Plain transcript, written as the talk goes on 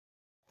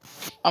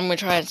I'm gonna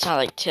try and sound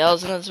like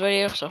Tails in this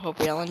video, so hope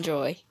y'all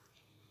enjoy.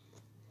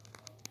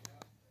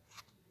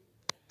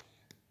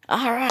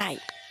 Alright.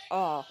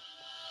 Oh.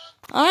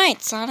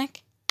 Alright,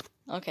 Sonic.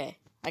 Okay,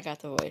 I got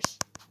the voice.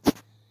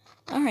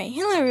 Alright,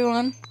 hello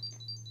everyone.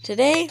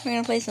 Today, we're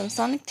gonna play some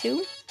Sonic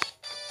 2.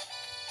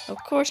 Of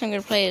course, I'm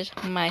gonna play it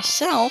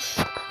myself.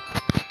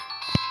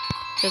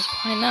 Because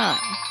why not?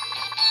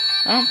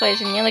 I don't play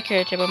as any other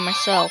character but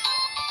myself.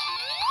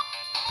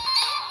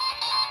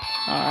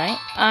 Alright.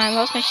 I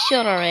lost my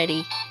shield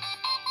already.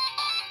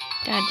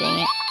 God dang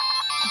it.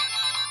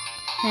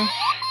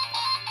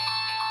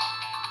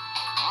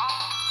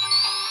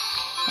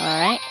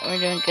 Alright, we're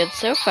doing good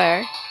so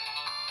far.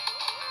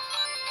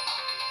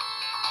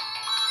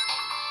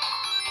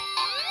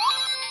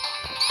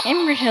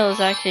 Emerald Hill is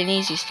actually an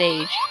easy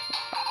stage.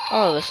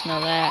 All of us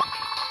know that.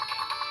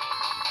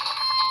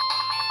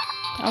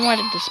 I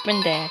wanted to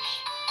spin dash.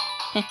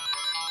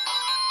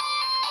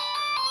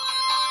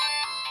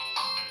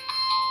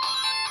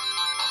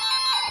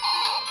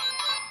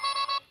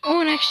 Oh,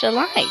 an extra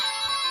life.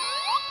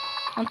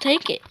 I'll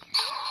take it.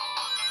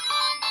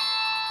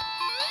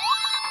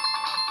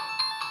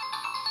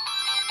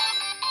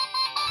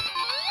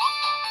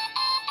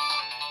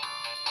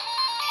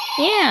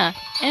 Yeah,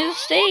 end of the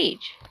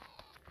stage.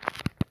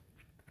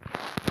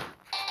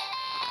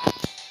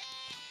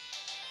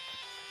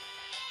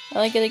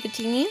 Are I gonna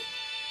continue?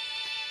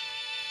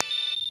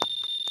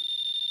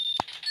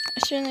 I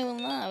certainly will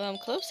not, but I'm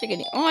close to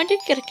getting. Oh, I did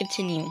get to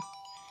continue.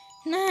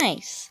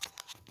 Nice.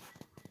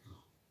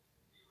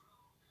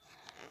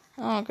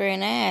 Oh, great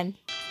ad.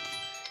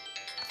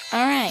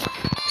 Alright.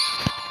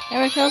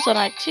 Never kills on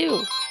Act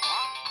 2.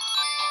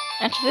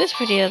 After this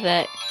video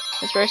that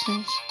this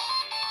person's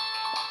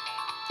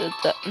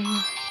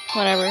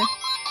whatever.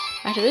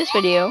 After this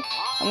video,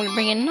 I'm gonna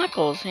bring in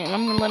Knuckles and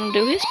I'm gonna let him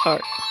do his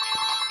part.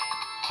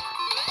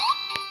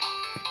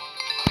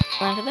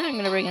 And after that, I'm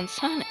gonna bring in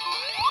Sonic.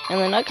 And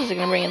then Knuckles are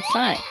gonna bring in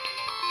Sonic.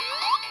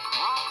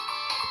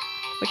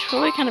 Which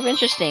will be kind of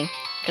interesting,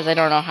 because I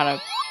don't know how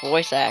to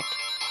voice act.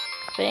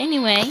 But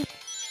anyway,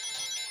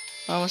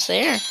 almost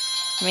there.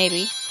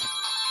 Maybe.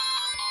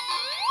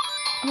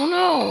 Oh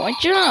no, I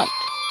jumped!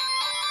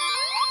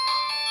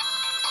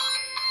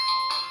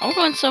 I'm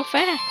going so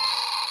fast.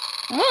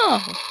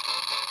 Oh!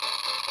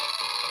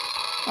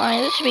 Alright,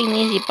 this should be an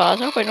easy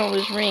boss. I hope I don't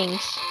lose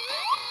rings.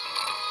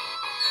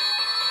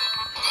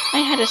 I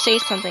had to say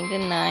something,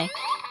 didn't I?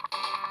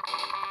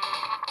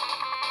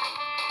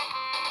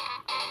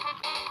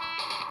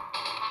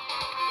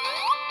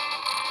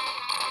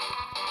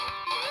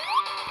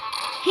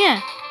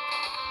 Yeah.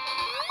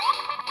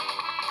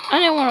 I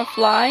didn't want to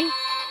fly.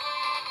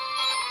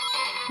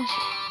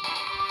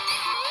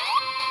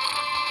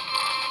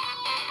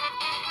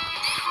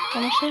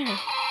 Almost there.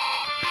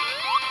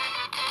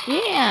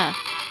 Yeah.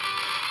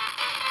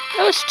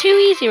 That was too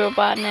easy,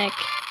 Robotnik.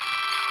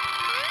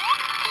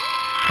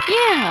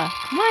 Yeah,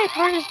 my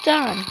part is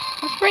done.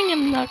 Let's bring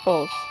him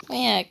Knuckles. Oh,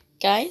 yeah,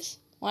 guys,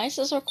 why is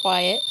this so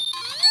quiet?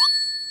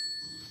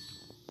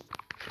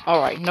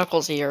 Alright,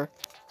 Knuckles here.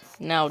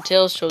 Now,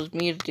 Tails chose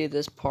me to do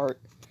this part.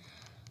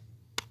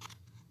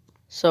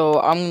 So,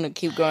 I'm gonna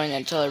keep going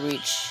until I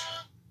reach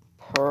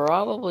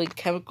probably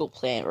Chemical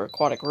Plant or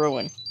Aquatic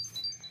Ruin.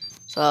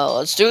 So,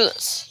 let's do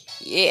this.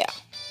 Yeah.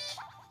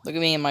 Look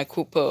at me in my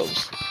cool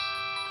pose.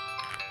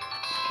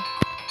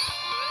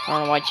 I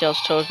don't know why Tails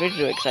chose me to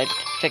do it, because I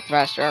protect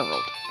Master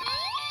Emerald.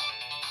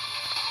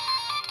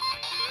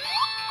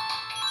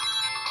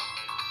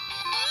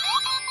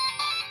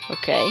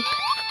 Okay.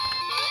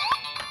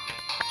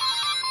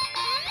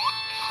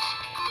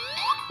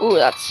 Ooh,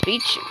 that's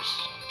Speed Shoes.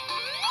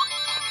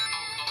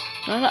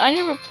 I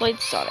never played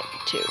Sonic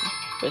 2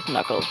 with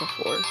Knuckles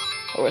before,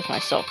 or with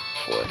myself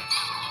before.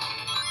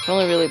 I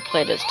only really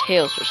played as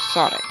Tails or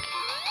Sonic.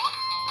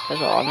 Because,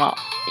 well, I'm not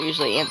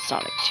usually in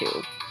Sonic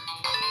 2.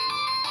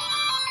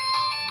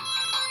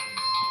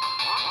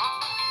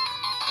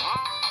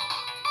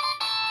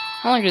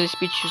 How long do these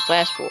Speed Shoes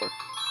last for?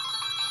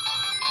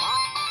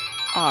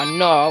 Oh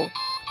no.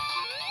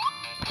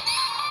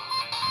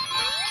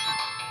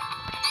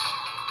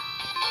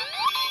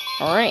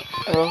 Alright,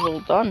 we're all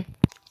done.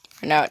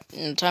 Now,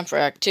 time for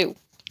Act 2.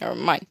 Never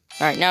mind.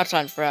 Alright, now it's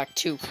time for Act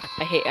 2.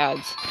 I hate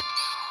ads.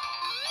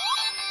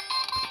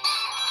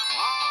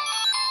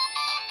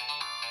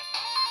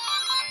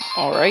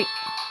 Alright.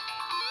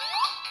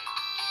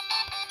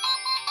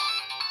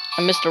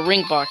 I missed a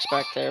ring box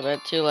back there,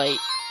 but too late.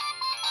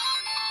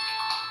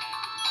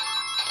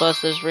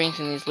 Plus, there's rings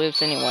in these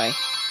loops anyway.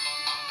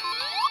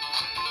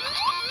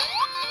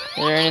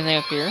 Is there anything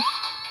up here?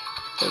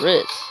 There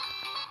is.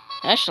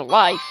 Extra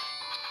life.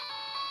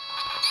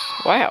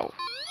 Wow.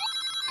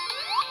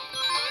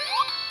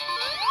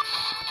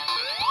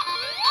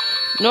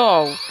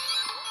 No.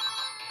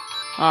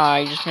 Ah,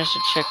 I just missed a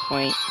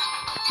checkpoint.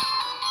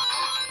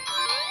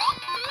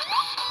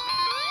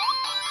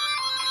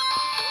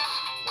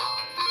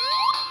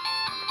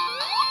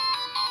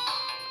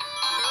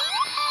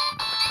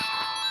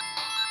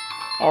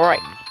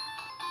 Alright.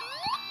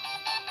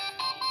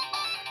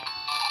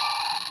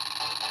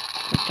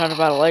 Time to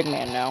battle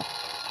Eggman now.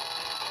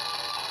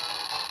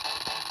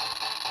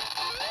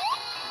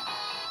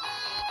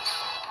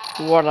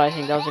 What, I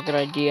think that was a good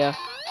idea.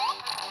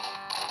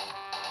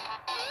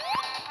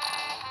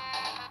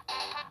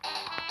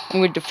 I'm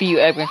going to defeat you,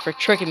 Eggman, for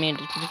tricking me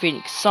into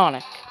defeating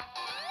Sonic.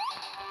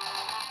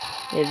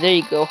 Yeah, there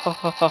you go. Ha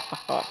ha ha ha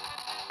ha.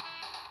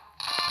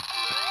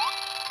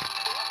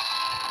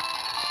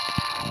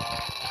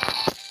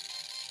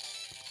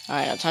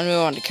 Alright, now time to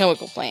move on to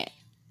Chemical Plant.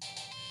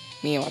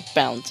 Me and my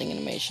balancing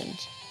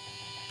animations.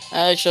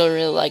 I actually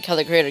really like how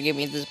the creator gave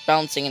me this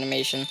bouncing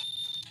animation.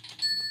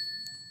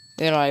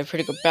 You know, I have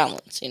pretty good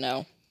balance, you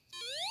know.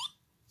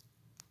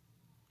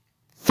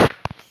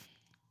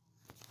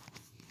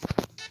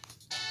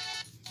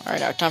 Alright,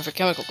 now time for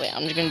Chemical Plant.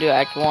 I'm just gonna do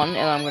Act 1, and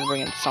then I'm gonna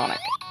bring in Sonic.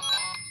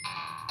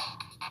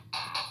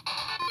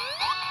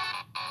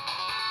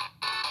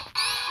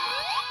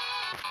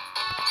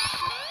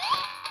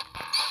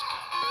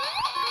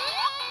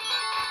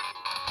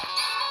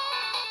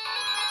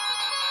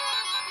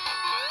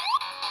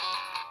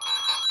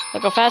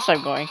 Look how fast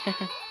I'm going.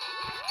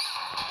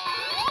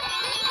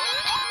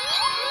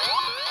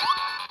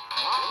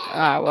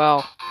 Ah,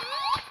 well.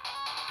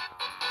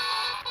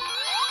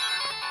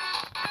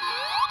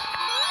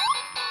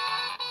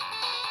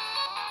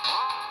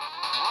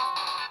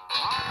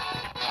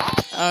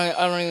 I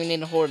don't even need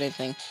to hold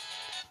anything.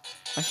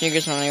 My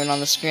fingers aren't even on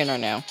the screen right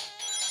now.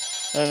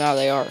 But now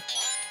they are.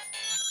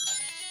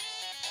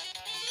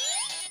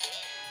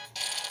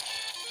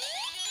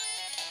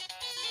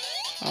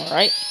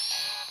 Alright.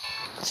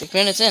 6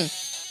 minutes in.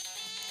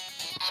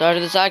 So after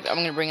this act, I'm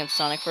going to bring in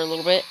Sonic for a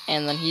little bit,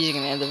 and then he's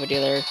going to end the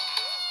video there.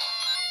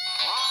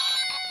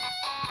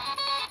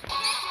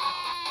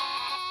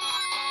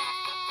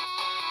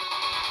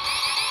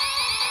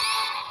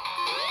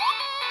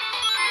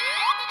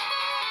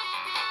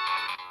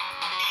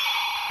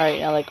 Alright,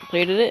 now that I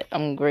completed it,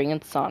 I'm going to bring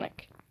in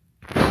Sonic.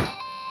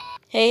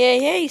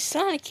 Hey,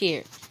 Sonic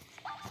here.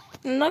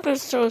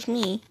 Knuckles chose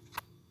me,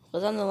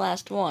 because I'm the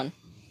last one.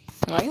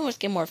 And I always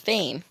get more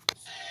fame.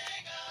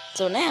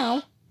 So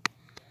now,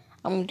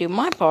 I'm going to do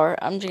my part.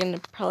 I'm only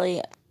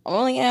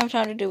going to have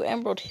time to do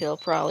Emerald Hill,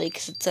 probably,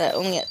 because it's at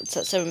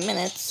 7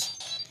 minutes.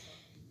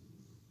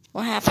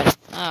 What happened?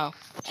 Oh,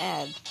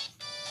 ad.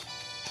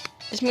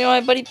 It's me and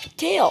my buddy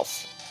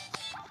Tails.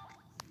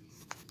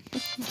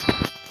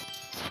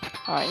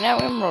 Alright, now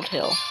Emerald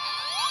Hill.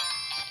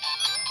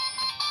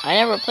 I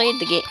never played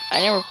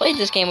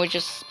this game with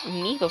just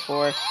me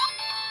before.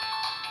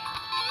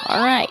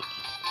 Alright.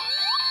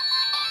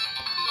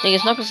 I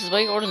think Knuckles is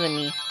way older than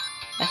me.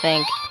 I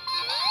think.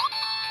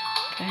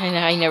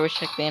 I never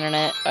checked the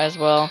internet as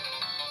well.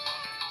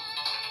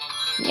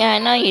 Yeah, I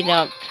know you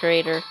don't,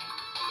 creator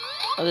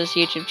of this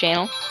YouTube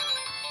channel.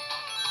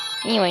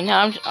 Anyway,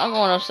 now I'm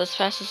going up as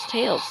fast as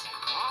Tails.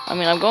 I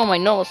mean, I'm going my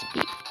normal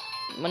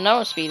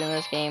speed in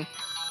this game.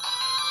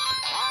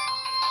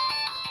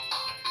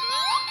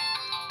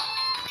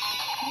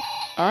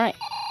 Alright.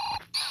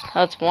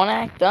 That's one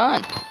act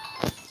done.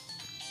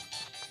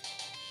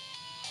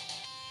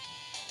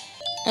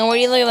 And what do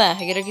you look at that?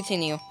 I gotta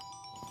continue.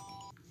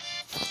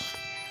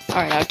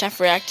 Alright, now it's time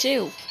for Act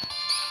 2.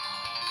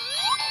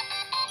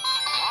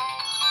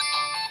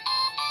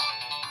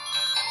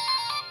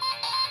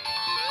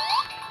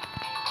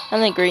 I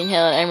think Green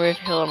Hill and Emerald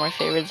Hill are my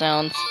favorite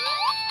zones.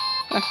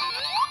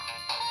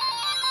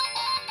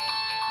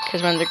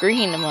 Because when they're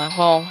green, my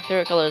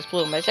favorite color is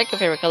blue. My second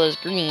favorite color is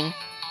green.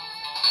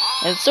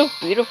 And it's so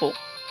beautiful.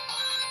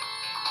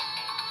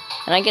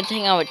 And I get to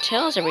hang out with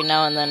Tails every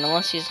now and then,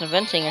 unless he's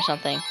inventing or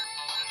something.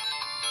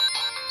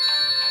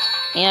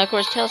 And of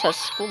course, Tails has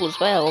school as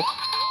well.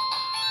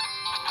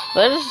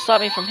 But it doesn't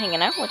stop me from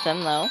hanging out with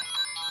him, though.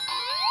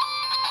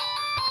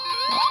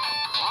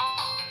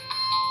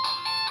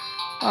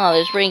 Oh,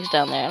 there's rings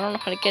down there. I don't know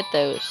how to get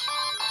those.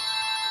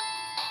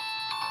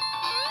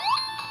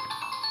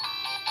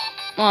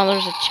 Oh,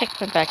 there's a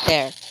checkpoint back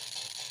there.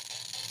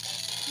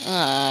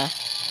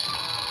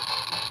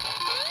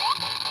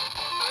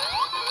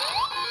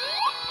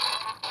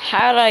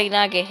 How did I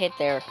not get hit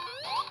there?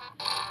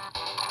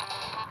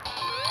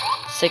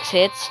 6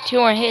 hits? 2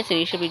 more hits and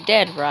he should be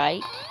dead,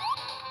 right?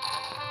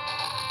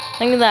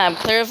 Look at that, I'm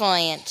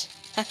clairvoyant.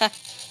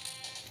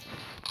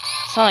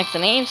 Sonic, the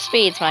name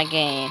speed's my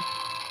game.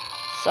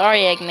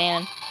 Sorry,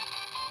 Eggman.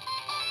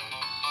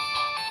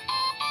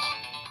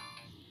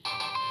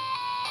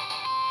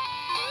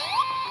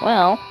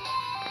 Well,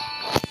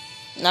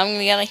 now I'm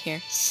gonna get out of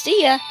here.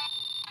 See ya!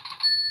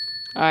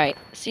 Alright,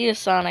 see ya,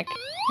 Sonic.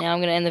 Now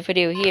I'm gonna end the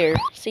video here.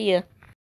 See ya.